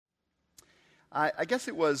I guess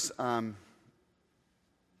it was a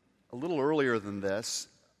little earlier than this,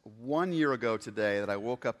 1 year ago today, that I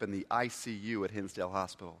woke up in the ICU at Hinsdale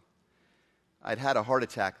Hospital. I'd had a heart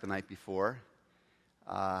attack the night before.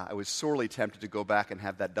 I was sorely tempted to go back and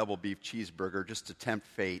have that double beef cheeseburger just to tempt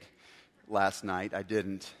fate last night. I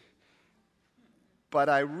didn't. But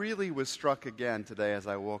I really was struck again today as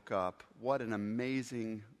I woke up. What an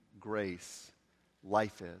amazing grace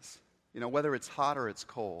life is. You know, whether it's hot or it's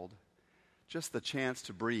cold, just the chance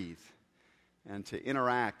to breathe and to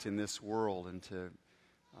interact in this world and to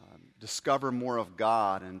discover more of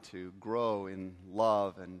God and to grow in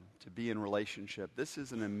love and to be in relationship. This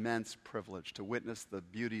is an immense privilege to witness the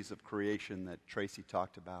beauties of creation that Tracy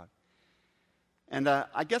talked about. And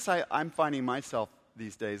I guess I'm finding myself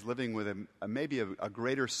these days living with maybe a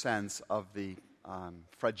greater sense of the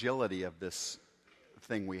fragility of this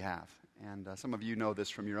thing we have. And some of you know this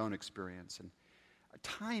from your own experience. And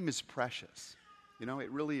time is precious. You know, it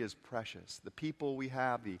really is precious. The people we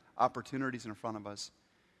have, the opportunities in front of us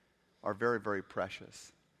are very, very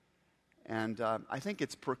precious. And I think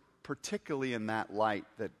it's particularly in that light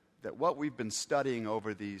that what we've been studying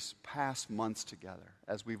over these past months together,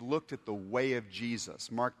 as we've looked at the way of Jesus,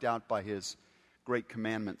 marked out by his great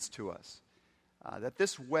commandments to us, that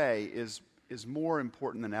this way is more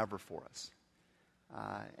important than ever for us.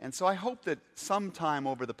 And so I hope that sometime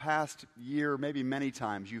over the past year, maybe many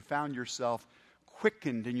times, you found yourself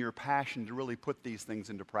quickened in your passion to really put these things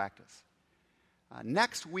into practice.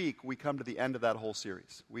 Next week, we come to the end of that whole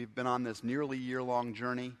series. We've been on this nearly year-long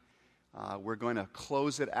journey. We're going to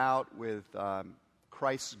close it out with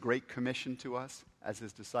Christ's great commission to us as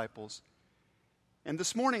his disciples. And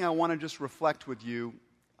this morning, I want to just reflect with you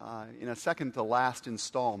in a second to last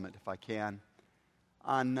installment, if I can,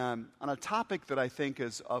 on a topic that I think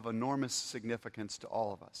is of enormous significance to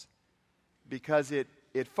all of us, because it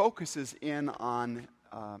focuses in on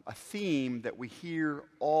a theme that we hear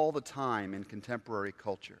all the time in contemporary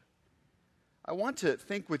culture. I want to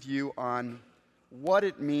think with you on what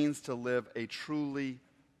it means to live a truly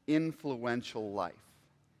influential life.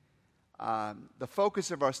 The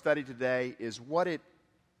focus of our study today is what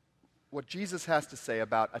Jesus has to say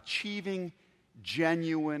about achieving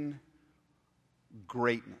genuine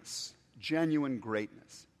greatness. Genuine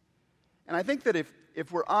greatness. And I think that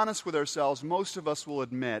if we're honest with ourselves, most of us will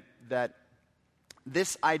admit that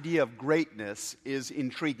this idea of greatness is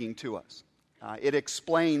intriguing to us. It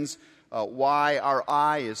explains why our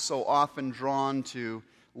eye is so often drawn to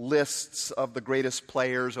lists of the greatest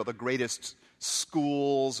players or the greatest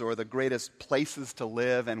schools or the greatest places to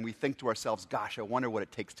live, and we think to ourselves, gosh, I wonder what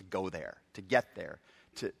it takes to go there, to get there,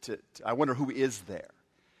 I wonder who is there.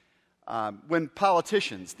 When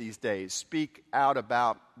politicians these days speak out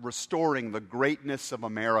about restoring the greatness of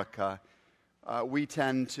America, we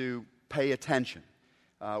tend to pay attention.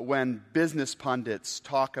 When business pundits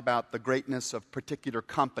talk about the greatness of particular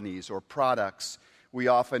companies or products, we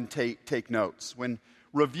often take notes. When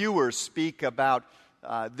reviewers speak about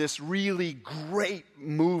this really great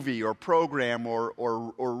movie or program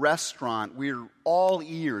or restaurant, we're all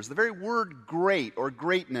ears. The very word great or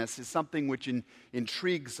greatness is something which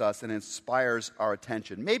intrigues us and inspires our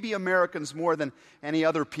attention. Maybe Americans, more than any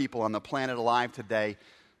other people on the planet alive today,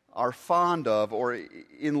 are fond of or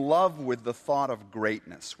in love with the thought of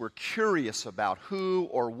greatness. We're curious about who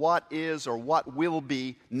or what is or what will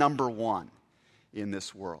be number one in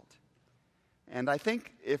this world. And I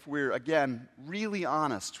think if we're, again, really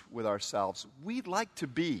honest with ourselves, we'd like to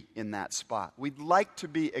be in that spot. We'd like to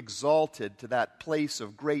be exalted to that place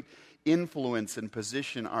of great influence and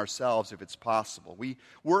position ourselves if it's possible. We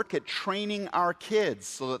work at training our kids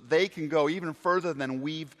so that they can go even further than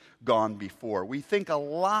we've gone before. We think a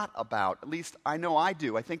lot about, at least I know I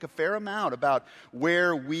do, I think a fair amount about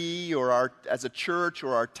where we or as a church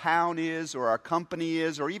or our town is or our company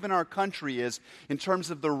is or even our country is in terms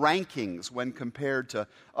of the rankings when compared to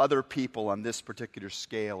other people on this particular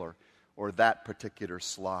scale or that particular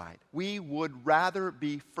slide. We would rather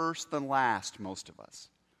be first than last, most of us.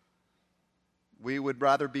 We would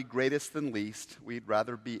rather be greatest than least. We'd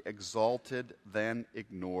rather be exalted than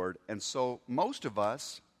ignored. And so most of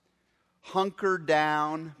us hunker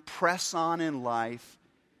down, press on in life,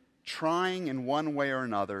 trying in one way or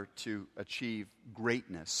another to achieve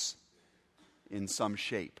greatness in some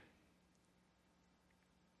shape.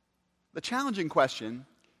 The challenging question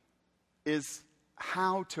is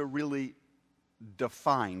how to really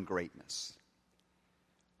define greatness.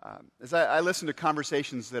 As I listen to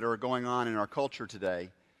conversations that are going on in our culture today,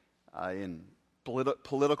 in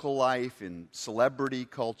political life, in celebrity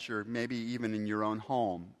culture, maybe even in your own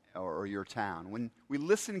home or your town, when we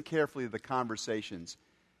listen carefully to the conversations,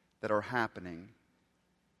 that are happening,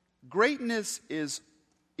 greatness is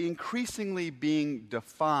increasingly being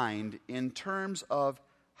defined in terms of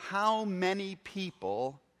how many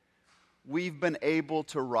people we've been able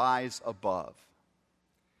to rise above.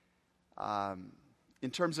 In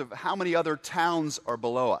terms of how many other towns are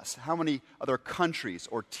below us, how many other countries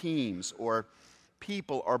or teams or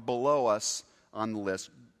people are below us on the list.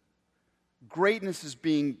 Greatness is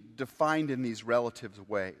being defined in these relative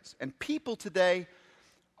ways. And people today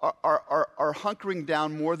are hunkering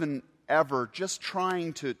down more than ever, just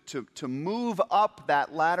trying to move up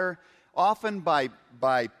that ladder, often by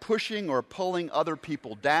pushing or pulling other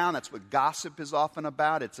people down. That's what gossip is often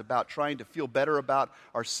about. It's about trying to feel better about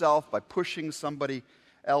ourselves by pushing somebody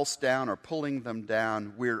else down or pulling them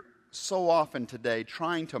down. We're so often today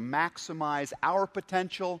trying to maximize our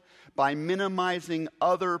potential by minimizing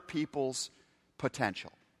other people's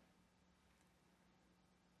potential.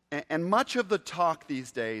 And much of the talk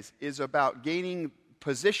these days is about gaining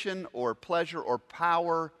position or pleasure or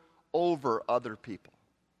power over other people.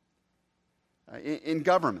 In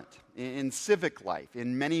government, in civic life,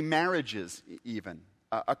 in many marriages even.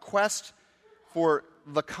 A quest for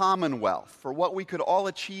the commonwealth, for what we could all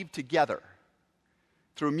achieve together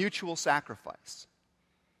through mutual sacrifice,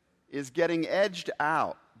 is getting edged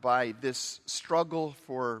out by this struggle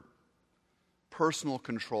for personal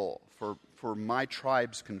control, for my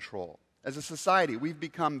tribe's control. As a society, we've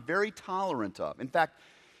become very tolerant of, in fact,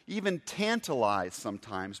 even tantalized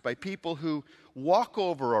sometimes by people who walk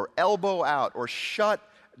over or elbow out or shut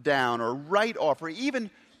down or write off or even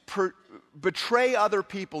betray other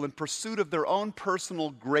people in pursuit of their own personal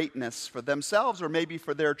greatness for themselves or maybe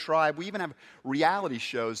for their tribe. We even have reality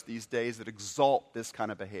shows these days that exalt this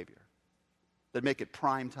kind of behavior, that make it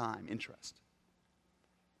prime time interest.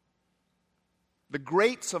 The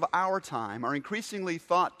greats of our time are increasingly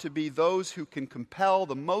thought to be those who can compel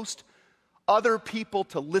the most other people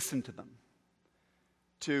to listen to them,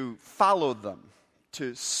 to follow them,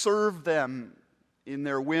 to serve them in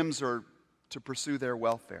their whims or to pursue their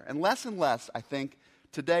welfare. And less, I think,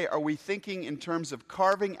 today are we thinking in terms of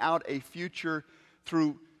carving out a future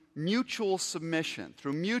through mutual submission,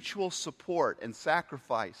 through mutual support and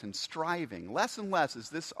sacrifice and striving. Less and less is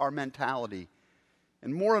this our mentality.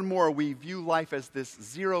 And more we view life as this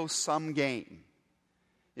zero-sum game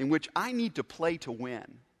in which I need to play to win.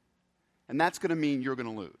 And that's going to mean you're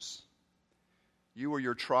going to lose. You or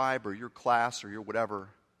your tribe or your class or your whatever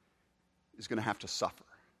is going to have to suffer.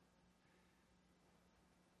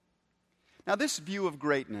 Now, this view of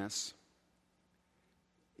greatness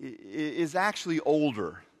is actually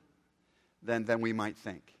older than we might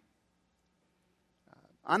think.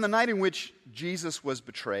 On the night in which Jesus was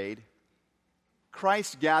betrayed,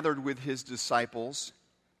 Christ gathered with his disciples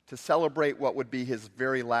to celebrate what would be his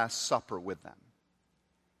very last supper with them.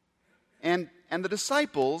 And the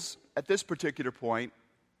disciples, at this particular point,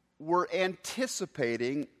 were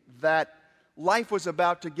anticipating that life was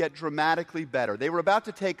about to get dramatically better. They were about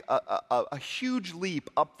to take a huge leap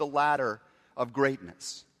up the ladder of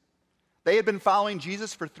greatness. They had been following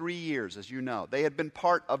Jesus for 3 years, as you know. They had been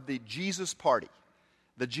part of the Jesus Party,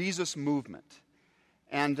 the Jesus movement.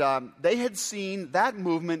 And they had seen that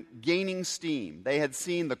movement gaining steam. They had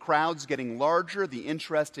seen the crowds getting larger, the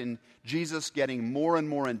interest in Jesus getting more and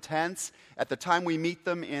more intense. At the time we meet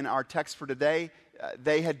them in our text for today,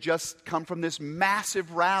 they had just come from this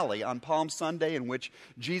massive rally on Palm Sunday in which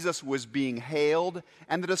Jesus was being hailed,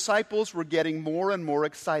 and the disciples were getting more and more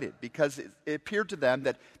excited because it appeared to them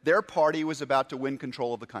that their party was about to win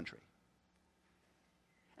control of the country.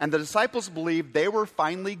 And the disciples believed they were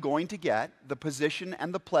finally going to get the position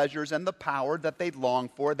and the pleasures and the power that they'd longed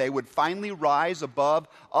for. They would finally rise above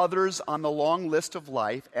others on the long list of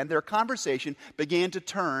life, and their conversation began to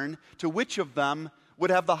turn to which of them would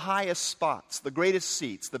have the highest spots, the greatest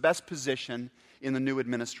seats, the best position in the new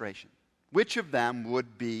administration. Which of them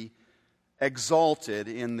would be exalted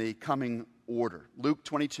in the coming order. Luke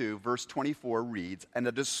 22, verse 24 reads, "And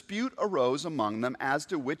a dispute arose among them as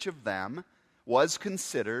to which of them was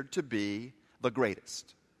considered to be the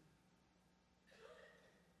greatest."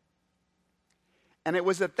 And it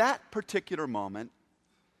was at that particular moment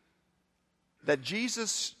that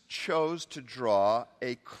Jesus chose to draw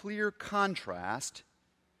a clear contrast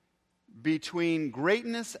between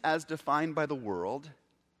greatness as defined by the world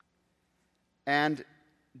and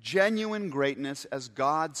genuine greatness as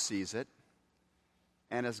God sees it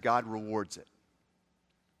and as God rewards it.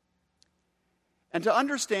 And to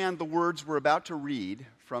understand the words we're about to read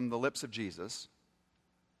from the lips of Jesus,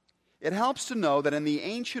 it helps to know that in the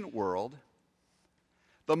ancient world,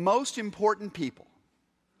 the most important people,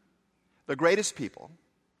 the greatest people,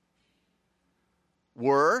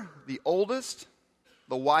 were the oldest,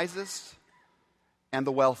 the wisest, and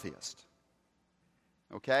the wealthiest.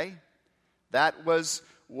 Okay? That's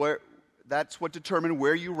what determined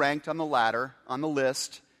where you ranked on the ladder, on the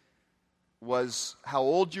list, was how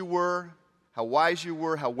old you were, how wise you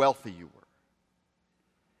were, how wealthy you were.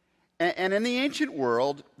 And in the ancient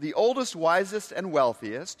world, the oldest, wisest, and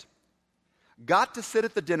wealthiest got to sit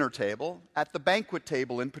at the dinner table, at the banquet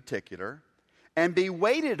table in particular, and be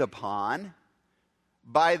waited upon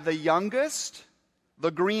by the youngest, the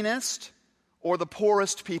greenest, or the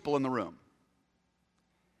poorest people in the room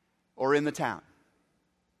or in the town.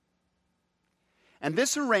 And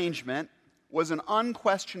this arrangement was an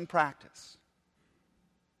unquestioned practice.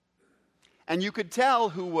 And you could tell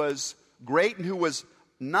who was great and who was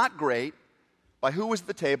not great by who was at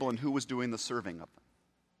the table and who was doing the serving of them.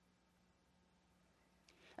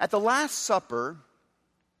 At the Last Supper,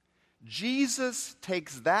 Jesus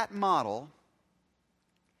takes that model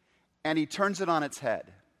and he turns it on its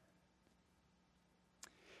head.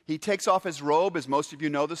 He takes off his robe, as most of you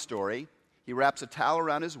know the story. He wraps a towel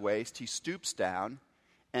around his waist, he stoops down,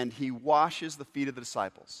 and he washes the feet of the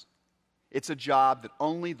disciples. It's a job that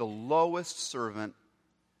only the lowest servant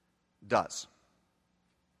does.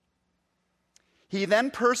 He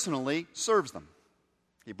then personally serves them.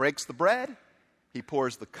 He breaks the bread, he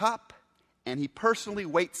pours the cup, and he personally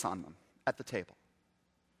waits on them at the table.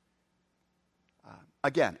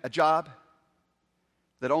 Again, a job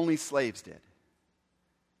that only slaves did.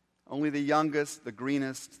 Only the youngest, the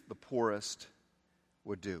greenest, the poorest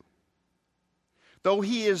would do. Though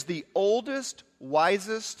he is the oldest,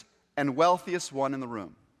 wisest, and wealthiest one in the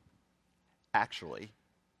room, actually,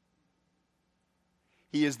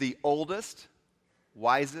 he is the oldest,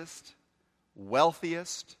 wisest,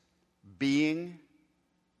 wealthiest being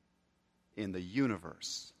in the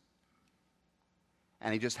universe.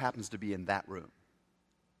 And he just happens to be in that room.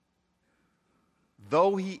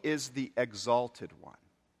 Though he is the exalted one,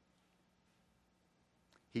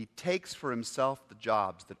 he takes for himself the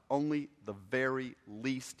jobs that only the very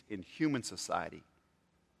least in human society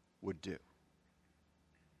would do.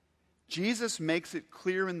 Jesus makes it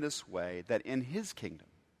clear in this way that in his kingdom,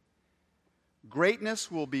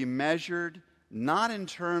 greatness will be measured not in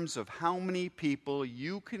terms of how many people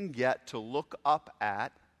you can get to look up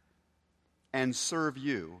at and serve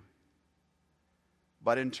you,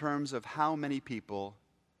 but in terms of how many people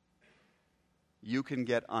you can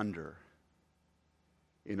get under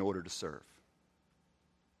in order to serve.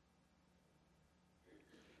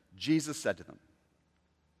 Jesus said to them,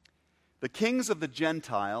 "The kings of the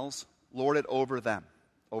Gentiles lord it over them,"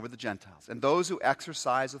 over the Gentiles, "and those who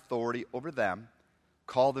exercise authority over them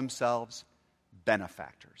call themselves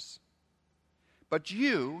benefactors. But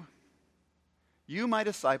you, my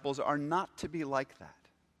disciples, are not to be like that.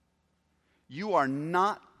 You are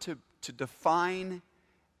not to define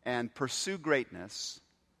and pursue greatness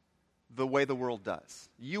the way the world does.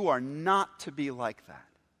 You are not to be like that.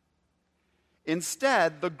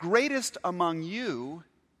 Instead, the greatest among you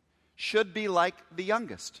should be like the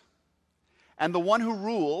youngest. And the one who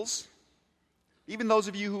rules, even those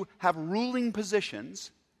of you who have ruling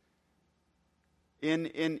positions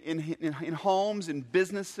in homes, in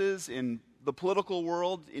businesses, in the political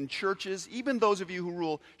world, in churches, even those of you who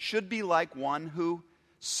rule should be like one who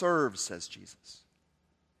serves," says Jesus.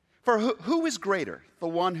 For who is greater, the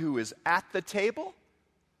one who is at the table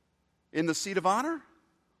in the seat of honor,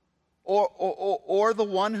 or the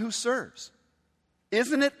one who serves?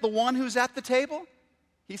 Isn't it the one who's at the table?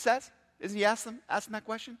 He says. Isn't he asking that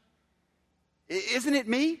question? Isn't it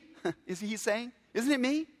me? Is he saying? Isn't it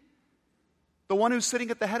me? The one who's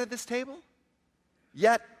sitting at the head of this table?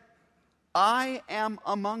 Yet I am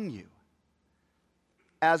among you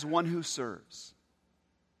as one who serves.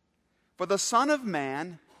 For the Son of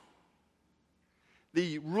Man,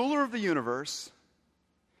 the ruler of the universe,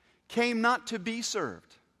 came not to be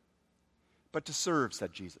served, but to serve,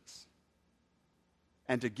 said Jesus,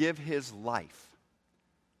 and to give his life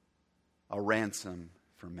a ransom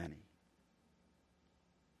for many.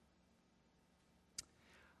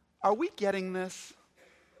 Are we getting this?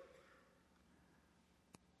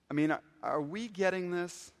 I mean, are we getting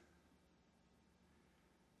this?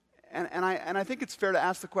 And I think it's fair to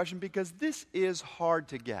ask the question because this is hard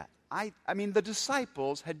to get. I mean, the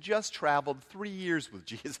disciples had just traveled 3 years with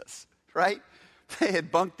Jesus, right? They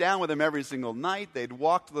had bunked down with him every single night. They'd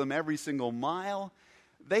walked with him every single mile.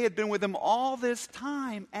 They had been with him all this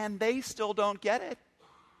time, and they still don't get it,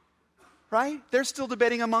 right? They're still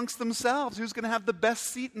debating amongst themselves who's going to have the best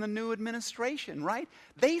seat in the new administration, right?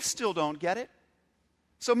 They still don't get it.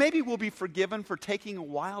 So maybe we'll be forgiven for taking a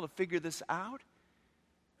while to figure this out.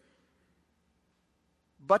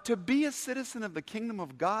 But to be a citizen of the kingdom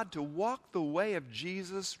of God, to walk the way of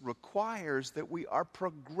Jesus, requires that we are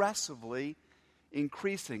progressively,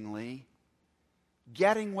 increasingly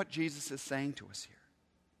getting what Jesus is saying to us here.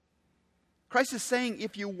 Christ is saying,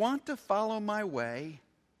 if you want to follow my way,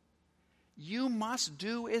 you must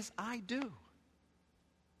do as I do.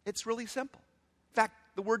 It's really simple. In fact,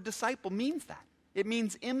 the word disciple means that. It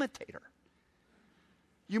means imitator.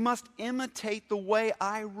 You must imitate the way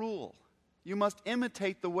I rule. You must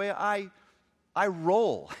imitate the way I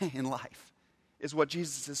roll in life, is what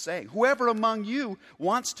Jesus is saying. Whoever among you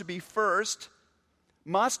wants to be first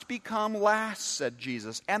must become last, said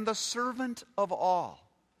Jesus, and the servant of all.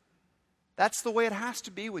 That's the way it has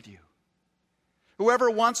to be with you. Whoever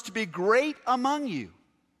wants to be great among you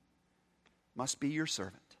must be your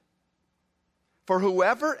servant. For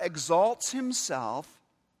whoever exalts himself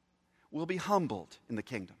will be humbled in the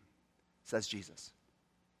kingdom, says Jesus.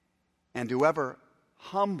 And whoever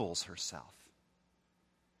humbles herself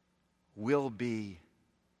will be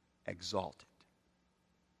exalted.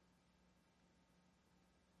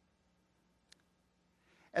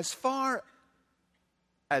 As far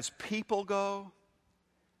as people go,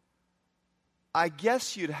 I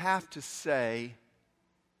guess you'd have to say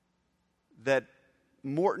that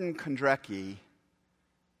Morton Kondrecki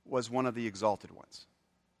was one of the exalted ones.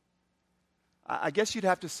 I guess you'd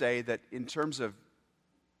have to say that in terms of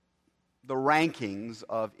the rankings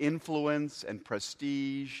of influence and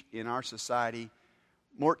prestige in our society,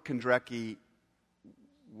 Mort Kondrecki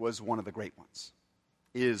was one of the great ones,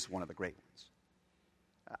 is one of the great ones.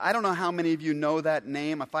 I don't know how many of you know that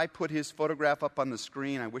name. If I put his photograph up on the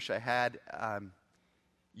screen, I wish I had,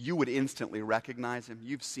 you would instantly recognize him.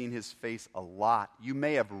 You've seen his face a lot. You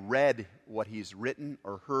may have read what he's written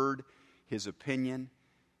or heard his opinion.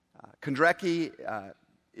 Kondrecki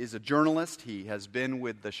is a journalist. He has been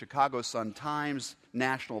with the Chicago Sun-Times,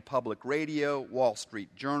 National Public Radio, Wall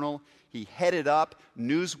Street Journal. He headed up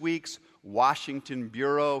Newsweek's Washington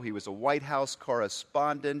bureau. He was a White House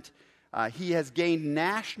correspondent. He has gained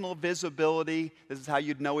national visibility, this is how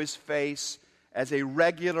you'd know his face, as a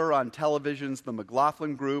regular on television's The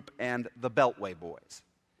McLaughlin Group and The Beltway Boys.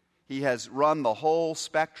 He has run the whole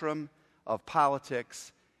spectrum of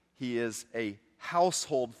politics. He is a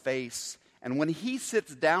household face. And when he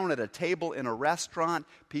sits down at a table in a restaurant,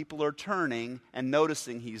 people are turning and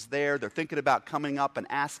noticing he's there. They're thinking about coming up and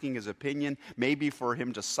asking his opinion, maybe for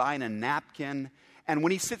him to sign a napkin. And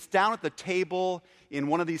when he sits down at the table in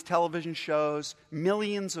one of these television shows,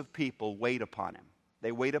 millions of people wait upon him.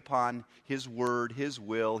 They wait upon his word, his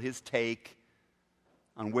will, his take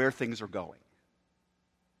on where things are going.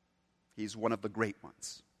 He's one of the great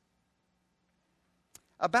ones.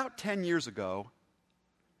 About 10 years ago,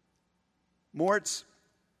 Mort's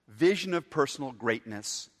vision of personal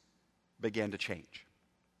greatness began to change.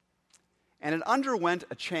 And it underwent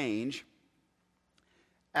a change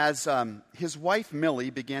as his wife, Millie,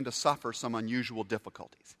 began to suffer some unusual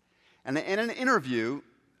difficulties. And in an interview,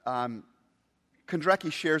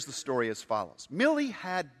 Kondrecki shares the story as follows. Millie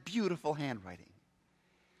had beautiful handwriting.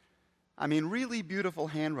 I mean, really beautiful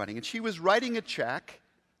handwriting. And she was writing a check,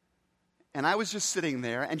 and I was just sitting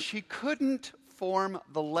there, and she couldn't form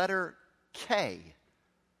the letter K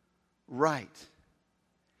right.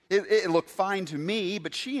 It looked fine to me,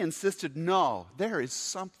 but she insisted, no, there is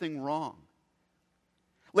something wrong.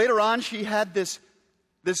 Later on, she had this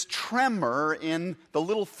tremor in the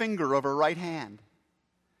little finger of her right hand.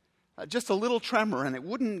 Just a little tremor, and it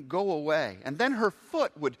wouldn't go away. And then her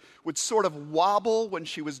foot would sort of wobble when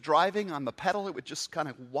she was driving on the pedal. It would just kind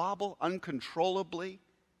of wobble uncontrollably.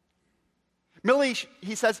 Millie,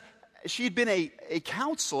 he says, she'd been a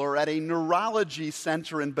counselor at a neurology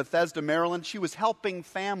center in Bethesda, Maryland. She was helping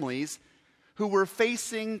families who were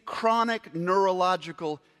facing chronic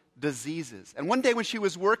neurological diseases. And one day when she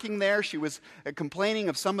was working there, she was complaining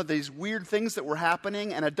of some of these weird things that were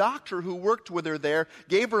happening, and a doctor who worked with her there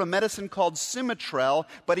gave her a medicine called Symetrel,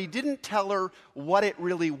 but he didn't tell her what it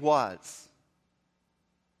really was.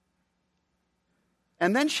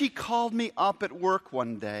 And then she called me up at work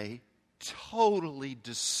one day, totally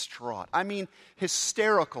distraught. I mean,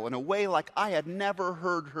 hysterical in a way like I had never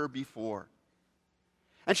heard her before.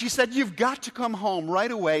 And she said, you've got to come home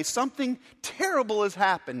right away. Something terrible has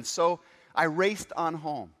happened. So I raced on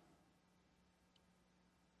home.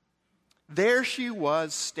 There she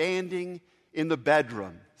was standing in the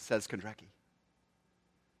bedroom, says Kondrecki,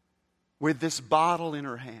 with this bottle in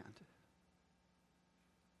her hand.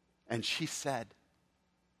 And she said,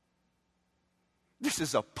 this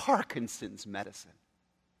is a Parkinson's medicine.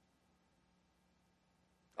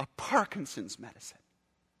 A Parkinson's medicine.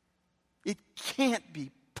 It can't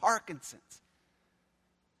be Parkinson's.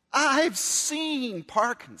 I've seen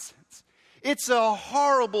Parkinson's. It's a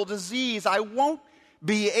horrible disease. I won't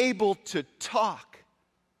be able to talk.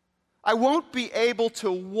 I won't be able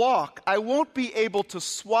to walk. I won't be able to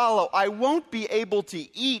swallow. I won't be able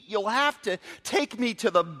to eat. You'll have to take me to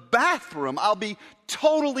the bathroom. I'll be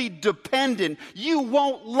totally dependent. You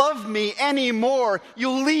won't love me anymore.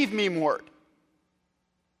 You'll leave me, Mort.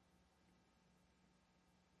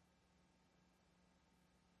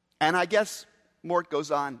 And I guess Mort goes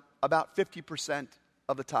on, about 50%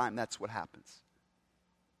 of the time, that's what happens.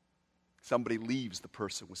 Somebody leaves the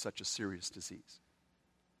person with such a serious disease.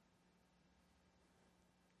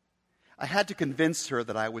 I had to convince her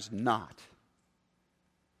that I was not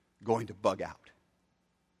going to bug out,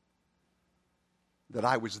 that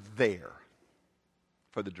I was there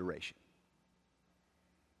for the duration.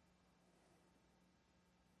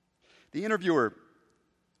 The interviewer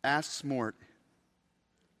asks Mort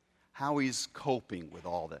how he's coping with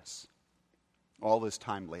all this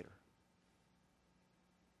time later.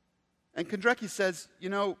 And Kondrecki says,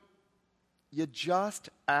 you just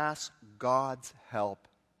ask God's help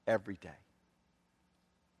every day.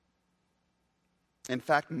 In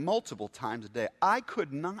fact, multiple times a day. I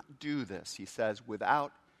could not do this, he says,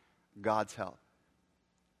 without God's help.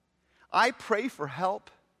 I pray for help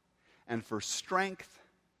and for strength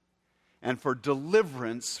and for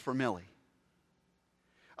deliverance for Millie.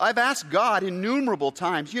 I've asked God innumerable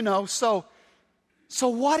times, so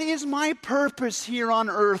what is my purpose here on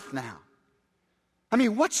earth now? I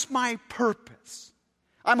mean, what's my purpose?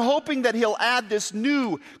 I'm hoping that he'll add this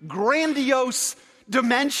new, grandiose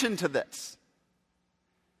dimension to this.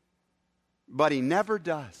 But he never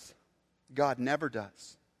does. God never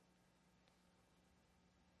does.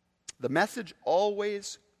 The message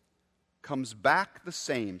always comes back the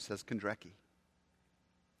same, says Kondrecki.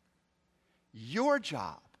 Your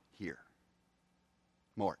job here,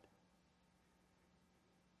 Mort,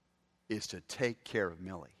 is to take care of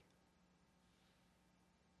Millie.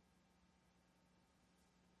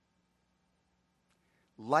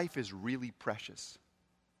 Life is really precious,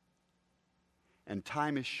 and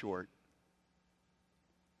time is short,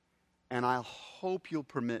 and I hope you'll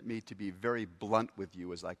permit me to be very blunt with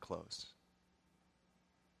you as I close.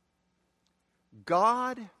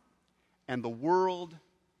 God and the world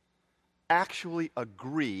actually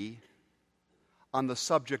agree on the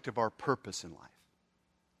subject of our purpose in life.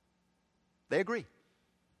 They agree.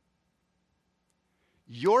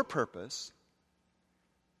 Your purpose,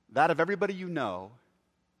 that of everybody you know,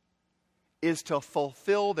 is to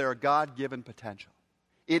fulfill their God-given potential.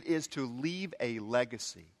 It is to leave a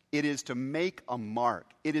legacy. It is to make a mark.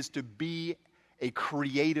 It is to be a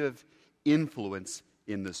creative influence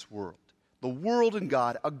in this world. The world and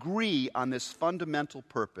God agree on this fundamental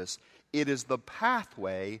purpose. It is the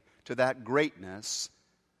pathway to that greatness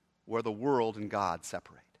where the world and God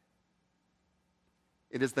separate.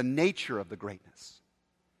 It is the nature of the greatness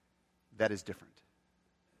that is different.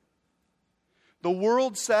 The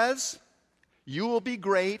world says you will be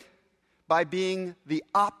great by being the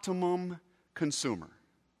optimum consumer.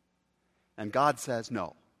 And God says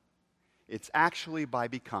no. It's actually by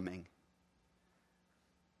becoming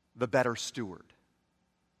the better steward.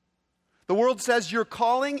 The world says your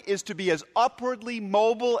calling is to be as upwardly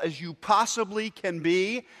mobile as you possibly can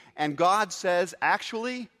be. And God says,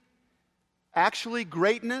 actually,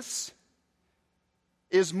 greatness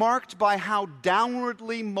is marked by how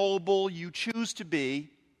downwardly mobile you choose to be,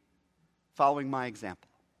 following my example.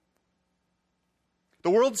 The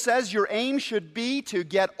world says your aim should be to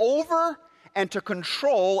get over and to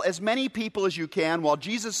control as many people as you can, while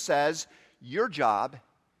Jesus says your job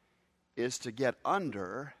is to get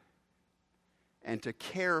under and to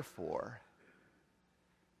care for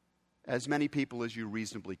as many people as you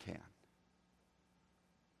reasonably can.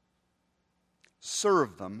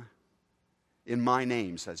 Serve them in my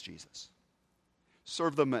name, says Jesus.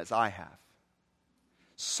 Serve them as I have.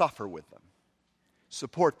 Suffer with them.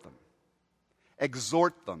 Support them.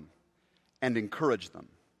 Exhort them and encourage them.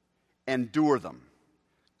 Endure them.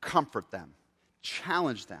 Comfort them.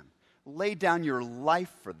 Challenge them. Lay down your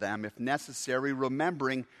life for them if necessary,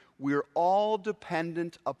 remembering we're all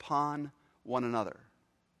dependent upon one another.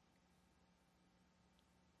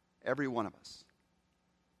 Every one of us.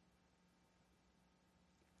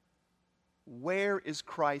 Where is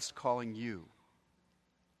Christ calling you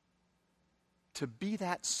to be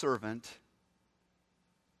that servant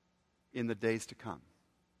in the days to come?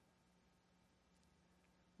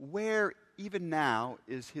 Where, even now,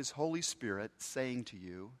 is His Holy Spirit saying to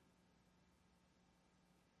you,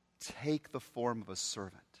 take the form of a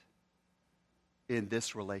servant in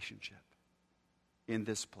this relationship, in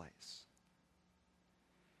this place?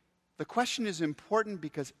 The question is important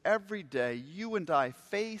because every day you and I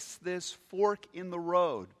face this fork in the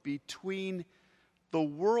road between the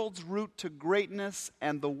world's route to greatness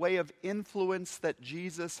and the way of influence that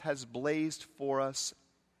Jesus has blazed for us,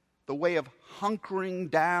 the way of hunkering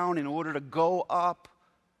down in order to go up,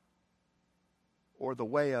 or the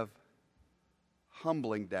way of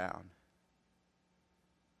humbling down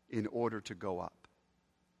in order to go up.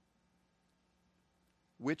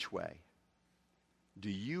 Which way do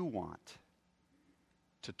you want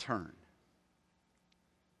to turn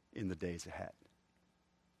in the days ahead?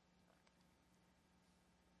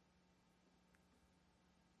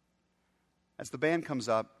 As the band comes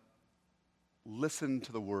up, listen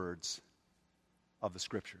to the words of the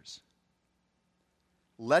Scriptures.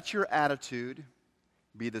 Let your attitude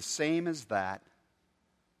be the same as that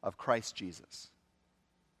of Christ Jesus,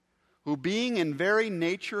 who being in very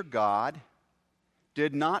nature God,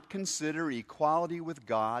 did not consider equality with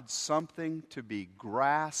God something to be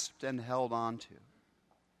grasped and held on to,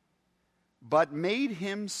 but made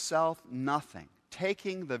himself nothing,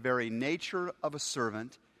 taking the very nature of a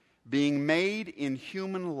servant, being made in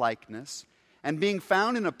human likeness, and being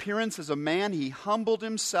found in appearance as a man, he humbled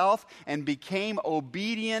himself and became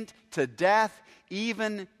obedient to death,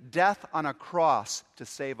 even death on a cross to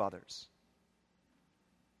save others.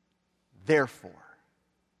 Therefore,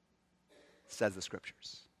 says the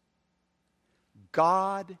Scriptures,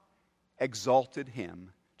 God exalted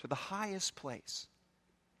him to the highest place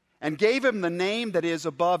and gave him the name that is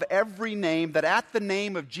above every name, that at the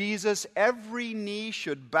name of Jesus every knee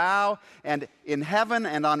should bow, and in heaven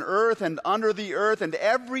and on earth and under the earth, and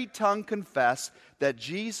every tongue confess that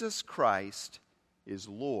Jesus Christ is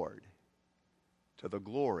Lord, to the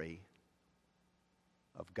glory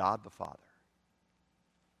of God the Father.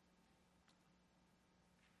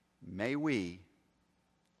 May we,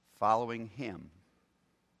 following him,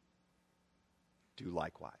 do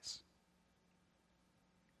likewise.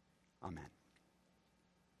 Amen.